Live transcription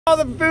All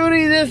the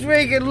foodie this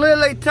week is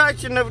literally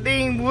touching the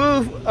dang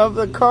roof of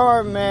the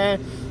car,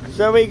 man.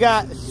 So we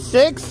got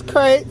 6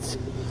 crates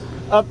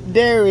of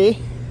dairy.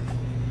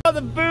 All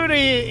the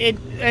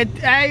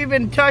foodie, I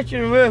even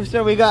touching the roof.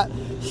 So we got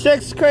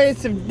 6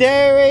 crates of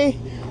dairy,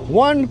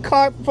 1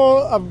 cart full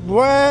of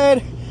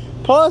bread,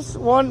 plus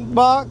 1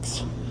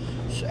 box,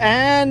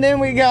 and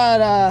then we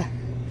got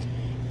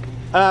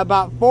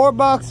about 4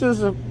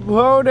 boxes of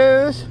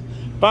produce.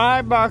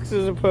 5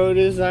 boxes of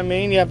produce, I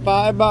mean, yeah,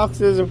 5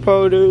 boxes of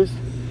produce,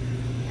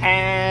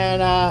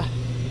 and,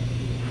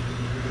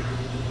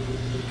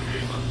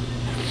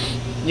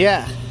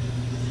 yeah,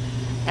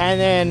 and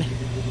then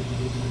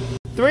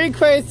 3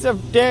 crates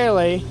of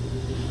dairy,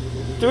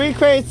 3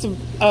 crates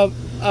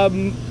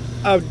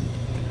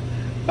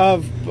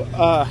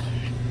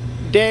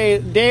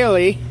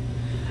daily,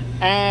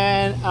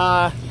 and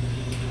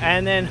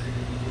then,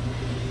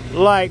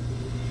 like,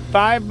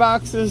 5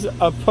 boxes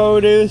of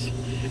produce,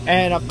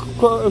 and a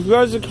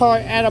grocery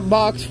cart and a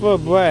box full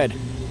of bread.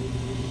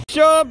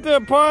 Showed up to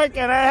the park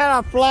and I had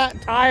a flat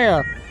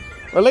tire.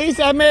 At least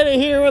I made it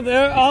here with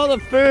all the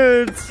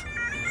foods.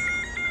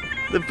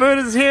 The food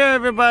is here,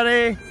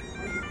 everybody.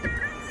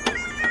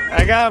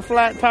 I got a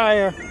flat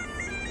tire.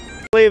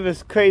 Leave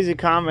us crazy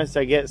comments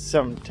I get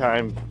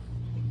sometime,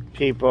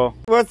 people.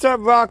 What's up,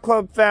 Rock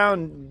Club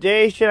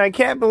Foundation? I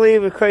can't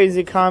believe the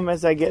crazy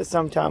comments I get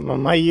sometime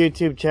on my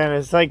YouTube channel.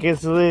 It's like,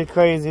 it's really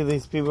crazy.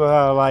 These people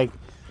are like,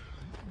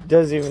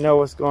 doesn't even know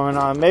what's going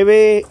on.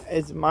 Maybe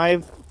it's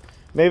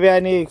maybe I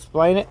need to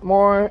explain it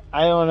more.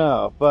 I don't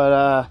know.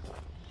 But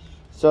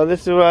so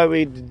this is what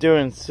we're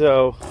doing.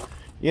 So,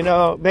 you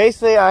know,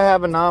 basically I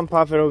have a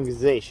non-profit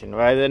organization,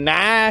 right? The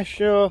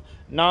national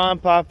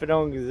non-profit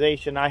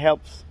organization. I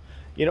help,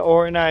 you know,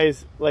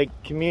 organize like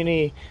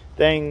community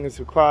things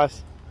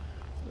across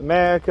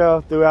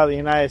America, throughout the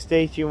United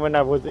States. Even when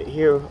I was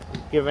here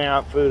giving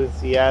out food in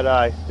Seattle,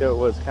 I still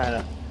was kind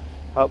of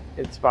help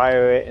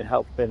inspire it and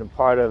help being a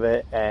part of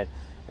it, and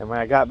when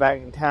I got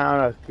back in town,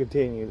 I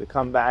continued to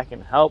come back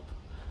and help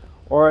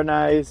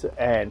organize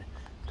and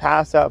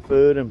pass out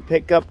food and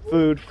pick up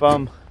food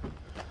from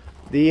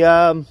the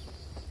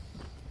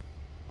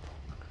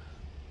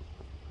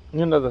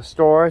you know, the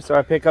store. So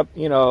I pick up,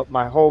 you know,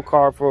 my whole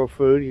car full of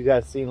food. You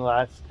guys seen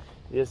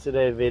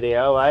yesterday's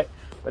video, right?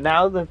 But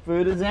now the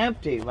food is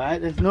empty,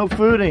 right? There's no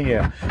food in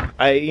here.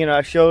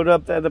 I showed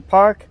up at the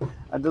park.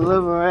 I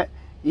deliver it.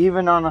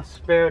 Even on a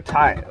spare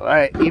tire,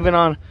 right? Even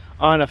on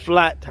a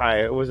flat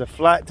tire. It was a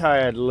flat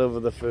tire I delivered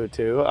the food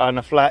to. On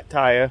a flat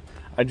tire.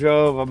 I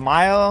drove a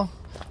mile.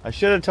 I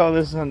should have told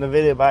this on the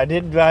video, but I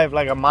did drive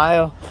like a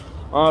mile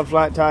on a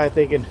flat tire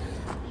thinking,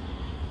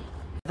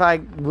 if I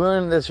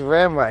ruin this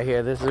rim right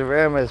here, this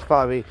rim is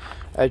probably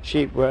a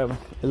cheap rim.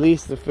 At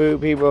least the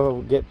food people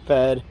will get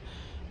fed.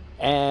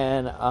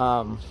 And,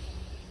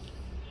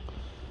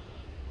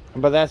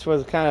 but that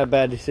was kind of a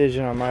bad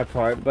decision on my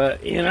part.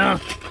 But, you know,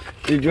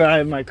 to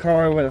drive my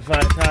car with a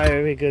flat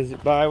tire, because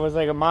I was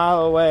like a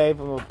mile away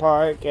from a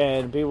park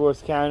and people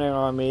was counting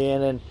on me,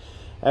 and then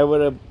I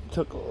would have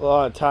took a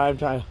lot of time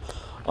trying to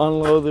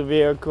unload the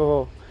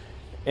vehicle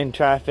in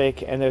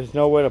traffic, and there's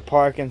nowhere to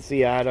park in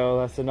Seattle.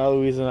 That's another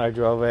reason I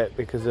drove it,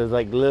 because there's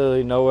like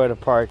literally nowhere to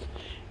park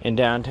in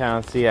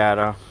downtown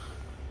Seattle.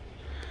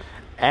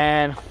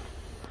 And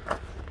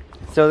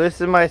so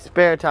this is my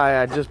spare tire.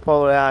 I just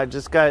pulled it out. I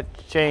just got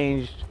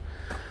changed,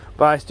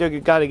 but I still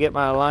got to get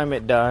my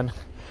alignment done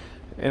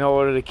in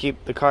order to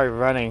keep the car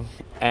running.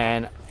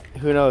 And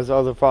who knows,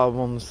 other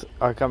problems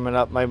are coming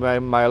up. My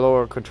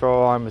lower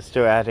control arm is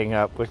still adding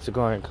up, which is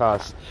going to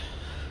cost,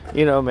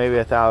 you know, maybe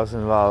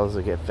 $1,000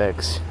 to get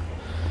fixed.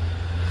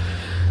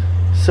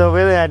 So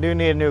really I do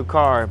need a new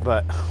car.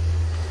 But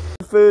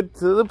food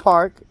to the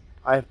park.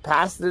 I've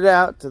passed it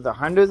out to the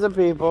hundreds of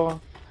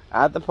people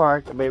at the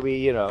park. Maybe,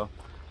 you know,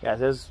 yeah,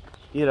 there's,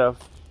 you know,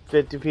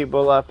 50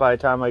 people left by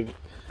the time I,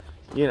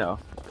 you know,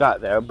 got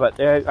there. But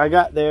I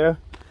got there,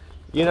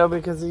 you know,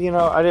 because, you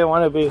know, I didn't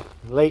want to be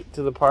late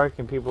to the park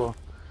and people,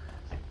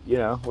 you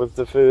know, with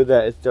the food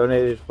that is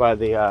donated by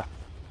the,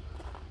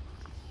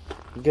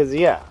 because,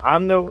 yeah,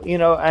 I'm the, you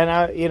know, and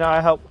I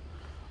help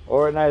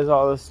organize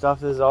all this stuff.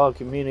 This is all a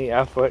community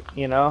effort,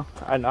 you know.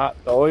 I'm not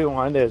the only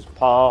one. There's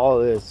Paul,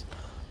 there's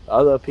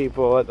other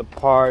people at the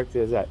park,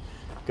 there's that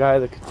guy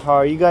with the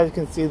guitar. You guys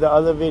can see the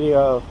other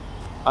video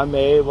I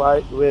made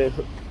with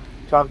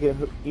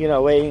talking, you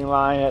know, waiting in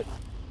line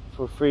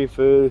for free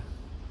food.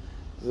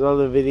 There's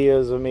other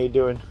videos of me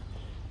doing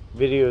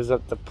videos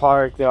at the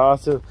park. There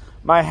also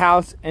my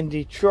house in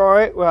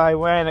Detroit, where I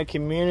ran a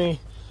community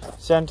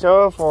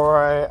center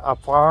for a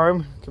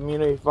farm,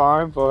 community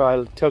farm, where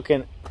I took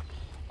in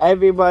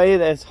everybody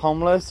that's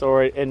homeless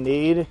or in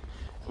need,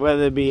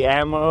 whether it be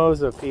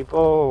animals or people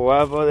or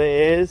whatever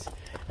it is.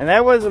 And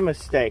that was a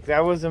mistake.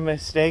 That was a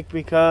mistake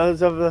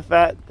because of the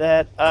fact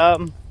that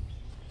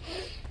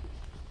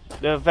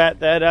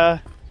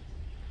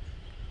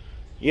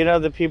you know,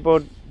 the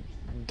people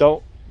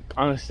don't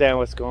understand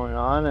what's going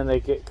on, and they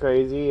get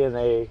crazy, and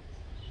I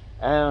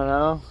don't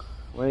know,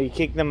 when you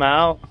kick them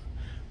out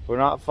for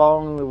not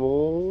following the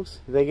rules,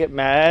 they get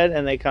mad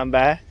and they come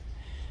back.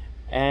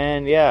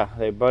 And yeah,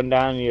 they burn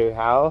down your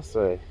house,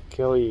 they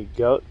kill your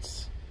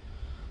goats,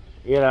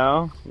 you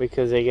know,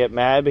 because they get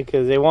mad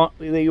because you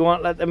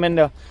won't let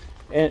them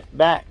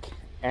back.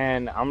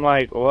 And I'm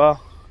like,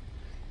 well,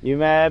 you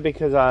mad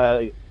because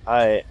I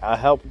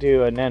helped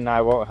you and then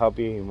I won't help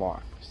you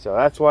anymore. So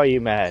that's why you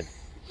mad.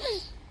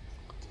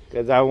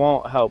 Because I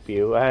won't help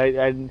you.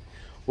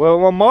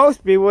 Well,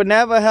 most people would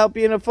never help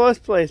you in the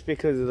first place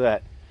because of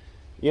that.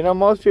 You know,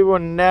 most people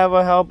would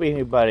never help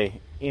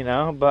anybody, you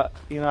know. But,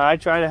 you know, I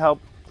try to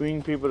help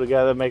bring people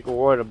together, make the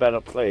world a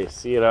better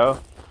place, you know.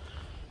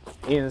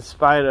 In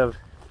spite of,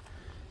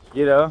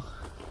 you know,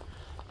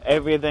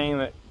 everything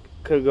that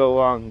could go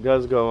wrong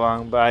does go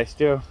wrong. But I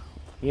still,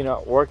 you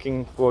know,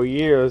 working for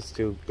years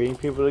to bring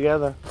people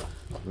together,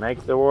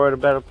 make the world a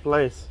better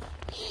place.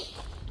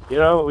 You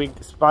know, in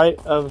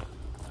spite of,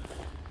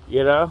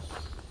 you know,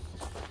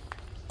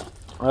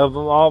 of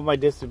all my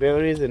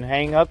disabilities and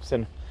hang-ups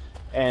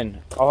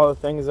and all the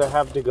things I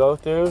have to go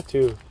through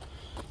to,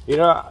 you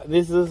know,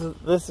 this is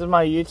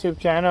my YouTube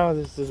channel.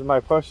 This is my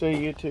personal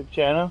YouTube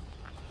channel.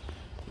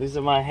 These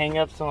are my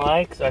hang-ups and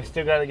likes. I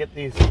still got to get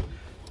these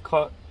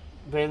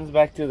bins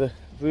back to the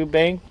food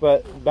bank,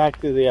 but back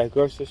to the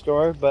grocery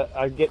store. But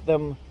I get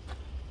them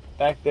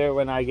back there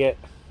when I get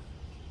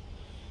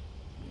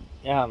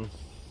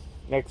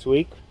next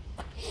week.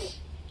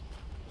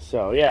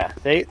 So yeah,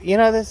 you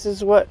know, this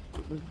is what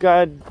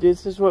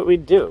we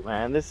do,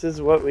 man. This is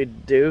what we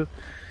do.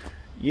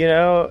 You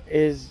know,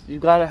 is you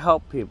gotta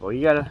help people.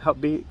 You gotta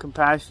be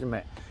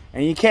compassionate,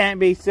 and you can't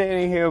be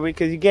sitting here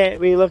because you can't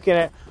be looking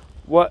at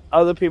what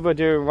other people are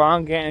doing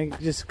wrong and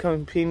just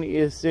completely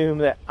assume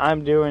that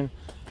I'm doing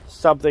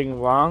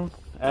something wrong.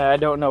 I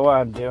don't know what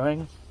I'm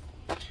doing.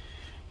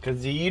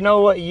 Because do you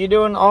know what you're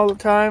doing all the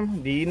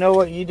time? Do you know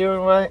what you're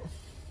doing right?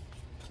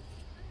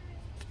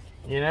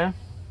 You know?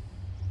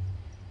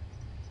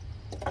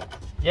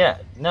 Yeah,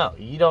 no,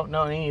 you don't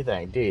know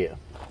anything, do you?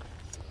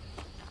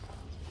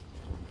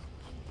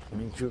 I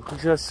mean,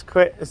 just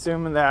quit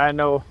assuming that I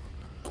know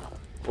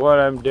what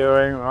I'm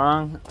doing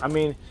wrong. I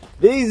mean,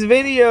 these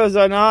videos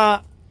are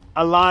not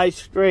a live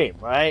stream,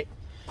 right?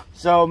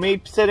 So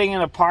me sitting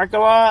in a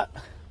parking lot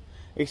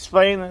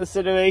explaining the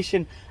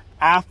situation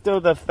after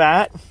the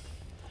fact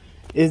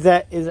is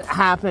it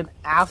happened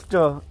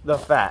after the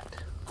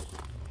fact,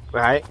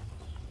 right?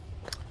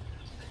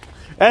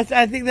 I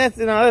think that's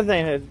another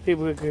thing that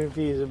people are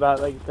confused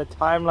about, like the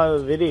timeline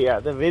of the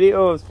video. The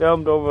video was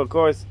filmed over a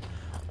course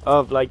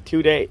of like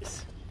 2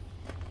 days.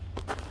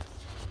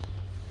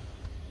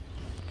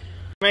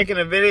 Making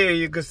a video,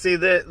 you could see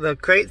the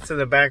crates in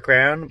the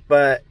background,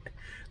 but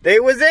they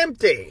was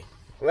empty,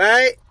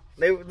 right?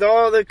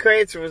 All the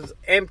crates was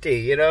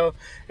empty, you know?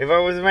 If I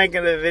was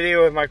making a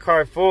video with my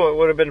car full, it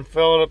would have been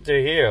filled up to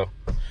here.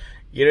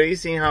 You know, you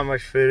seen how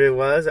much food it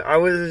was. I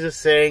was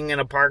just sitting in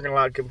a parking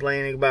lot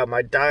complaining about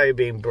my tire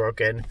being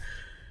broken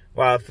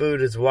while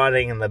food is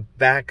rotting in the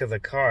back of the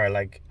car.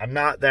 Like, I'm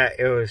not that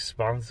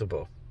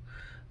irresponsible.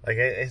 Like,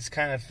 it's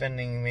kind of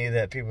offending me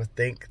that people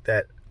think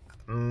that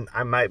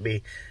I might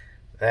be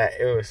that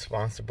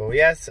irresponsible.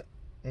 Yes,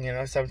 you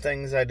know, some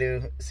things I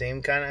do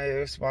seem kind of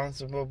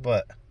irresponsible,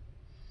 but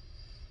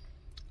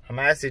I'm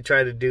actually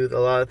trying to do a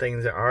lot of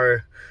things that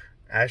are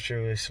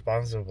actually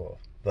responsible.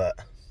 But,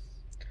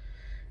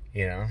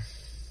 you know,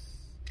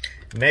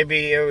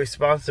 maybe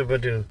irresponsible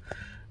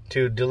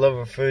to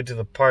deliver food to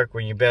the park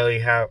when you barely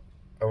have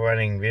a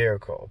running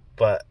vehicle,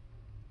 but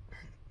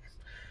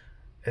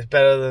it's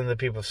better than the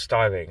people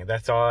starving.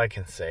 That's all I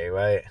can say,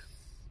 right?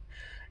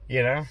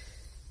 You know?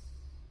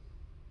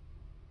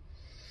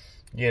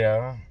 You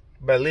know?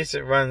 But at least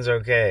it runs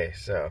okay,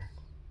 so.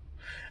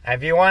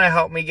 And if you want to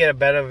help me get a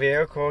better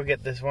vehicle,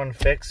 get this one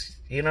fixed,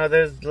 you know,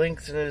 there's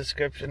links in the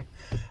description.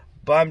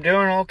 But I'm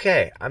doing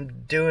okay.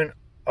 I'm doing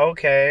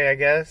okay, I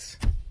guess.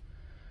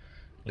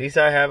 At least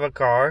I have a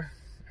car.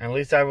 And at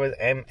least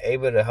am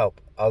able to help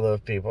other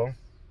people.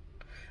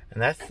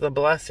 And that's the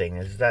blessing,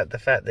 is that the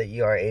fact that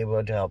you are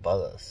able to help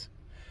others.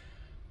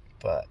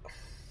 But,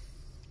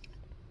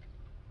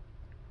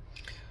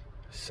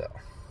 so,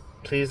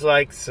 please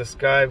like,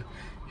 subscribe,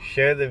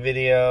 share the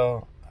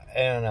video.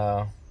 I don't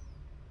know.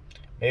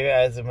 Maybe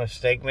I was a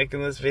mistake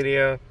making this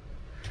video.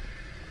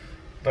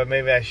 But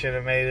maybe I should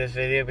have made this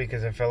video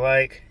because I feel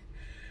like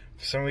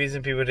for some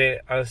reason people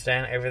didn't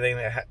understand everything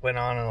that went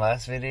on in the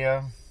last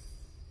video.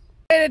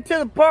 Made it to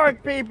the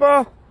park,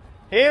 people.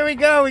 Here we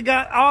go. We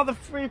got all the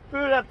free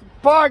food at the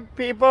park,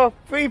 people.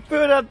 Free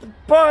food at the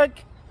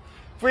park.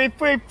 Free,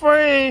 free,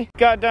 free.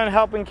 Got done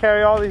helping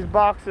carry all these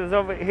boxes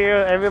over here.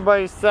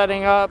 Everybody's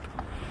setting up.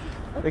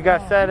 We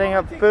got setting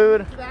up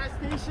food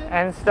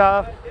and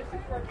stuff.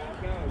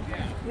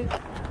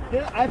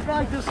 I feel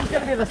like this is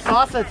going to be the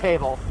salsa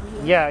table.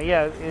 Yeah.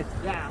 It's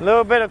a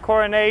little bit of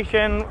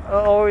coordination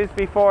always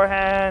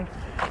beforehand.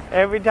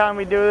 Every time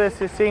we do this,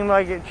 it seemed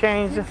like it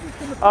changed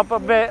up a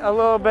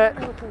little bit.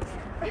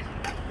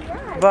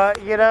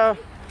 But, you know,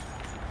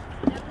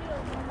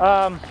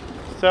 I'm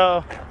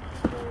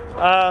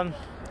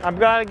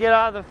going to get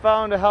out of the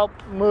phone to help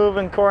move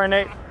and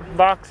coordinate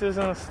boxes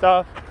and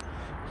stuff.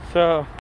 So